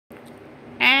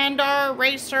And our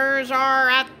racers are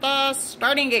at the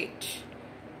starting gate.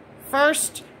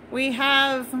 First, we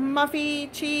have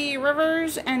Muffy T.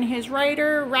 Rivers and his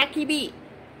rider, Rocky B.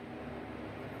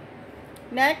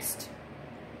 Next,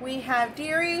 we have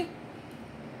Deary,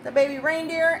 the baby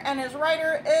reindeer, and his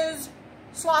rider is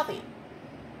Slothy.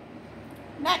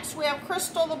 Next, we have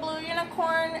Crystal, the blue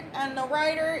unicorn, and the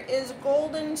rider is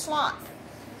Golden Sloth.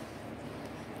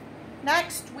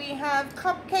 Next, we have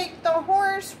Cupcake, the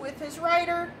horse, with his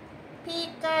rider,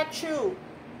 Pikachu.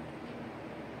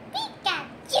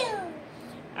 Pikachu!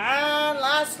 And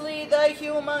lastly, the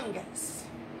humongous,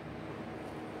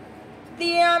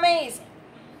 the amazing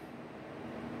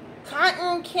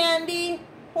Cotton Candy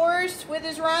horse with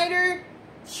his rider,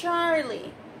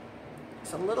 Charlie.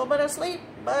 It's a little bit of sleep,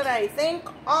 but I think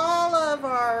all of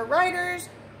our riders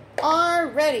are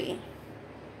ready.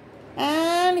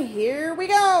 And here we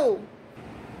go.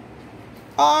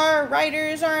 Our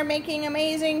riders are making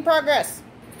amazing progress.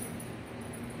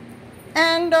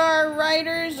 And our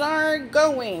riders are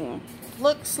going.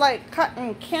 Looks like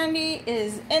Cotton Candy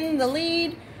is in the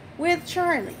lead with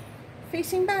Charlie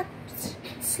facing back,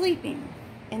 sleeping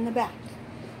in the back.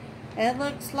 It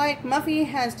looks like Muffy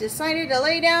has decided to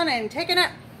lay down and take a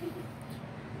nap.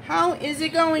 How is it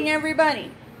going,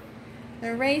 everybody?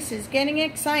 The race is getting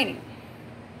exciting.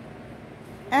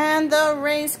 And the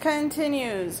race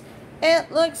continues.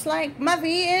 It looks like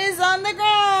Muffy is on the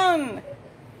ground,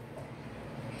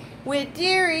 with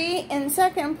Deary in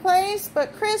second place,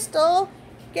 but Crystal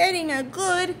getting a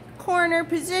good corner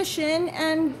position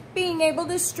and being able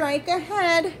to strike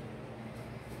ahead.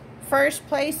 First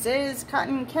place is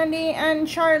Cotton Candy and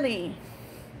Charlie.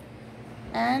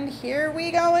 And here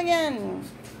we go again.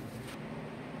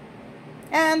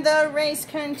 And the race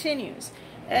continues.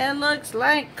 It looks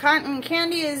like Cotton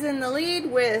Candy is in the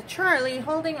lead with Charlie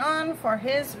holding on for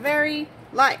his very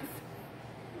life.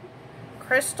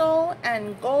 Crystal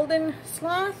and Golden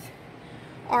Sloth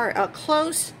are a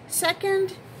close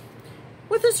second,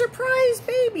 with a surprise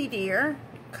baby deer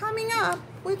coming up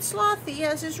with Slothy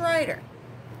as his rider.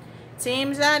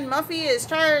 Seems that Muffy is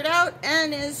tired out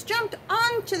and is jumped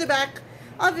onto the back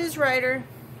of his rider,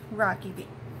 Rocky B.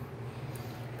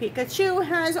 Pikachu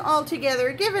has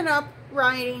altogether given up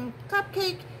riding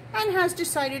Cupcake and has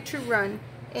decided to run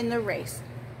in the race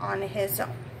on his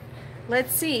own.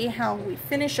 Let's see how we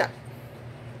finish up.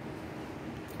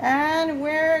 And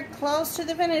we're close to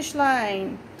the finish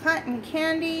line. Cotton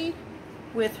Candy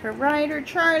with her rider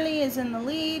Charlie is in the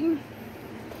lead.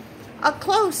 A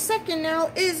close second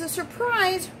now is a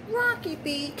surprise Rocky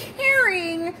B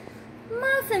carrying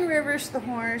Muffin Rivers the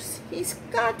horse. He's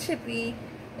got to be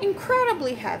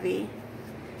incredibly heavy.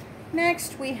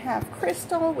 Next we have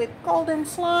Crystal with Golden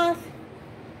Sloth.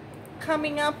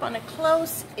 Coming up on a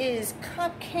close is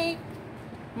Cupcake,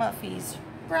 Muffy's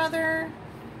brother,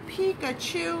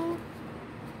 Pikachu.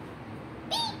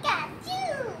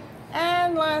 Pikachu!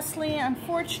 And lastly,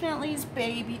 unfortunately, is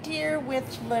Baby Deer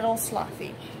with Little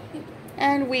Slothy.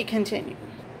 And we continue.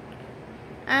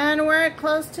 And we're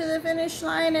close to the finish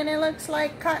line, and it looks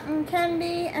like Cotton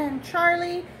Candy and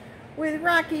Charlie with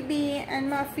Rocky B and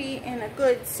Muffy in a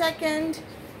good second.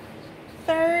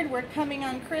 Third, we're coming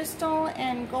on Crystal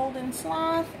and Golden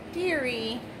Sloth.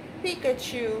 Deary,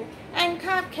 Pikachu, and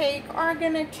Cupcake are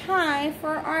going to tie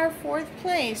for our fourth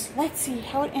place. Let's see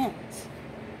how it ends.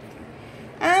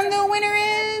 And the winner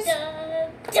is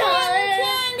Cotton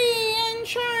Candy and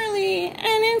Charlie.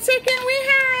 And in second we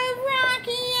have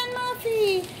Rocky and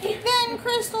Muffy. Then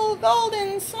Crystal,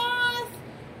 Golden Sloth.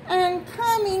 And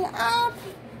coming up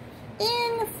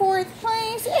in fourth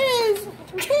place is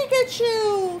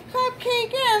Pikachu,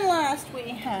 Cupcake, and last we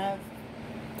have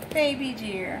Baby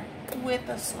Deer with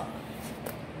the sloth.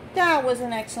 That was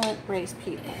an excellent race,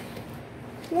 people.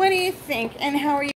 What do you think, and how are you?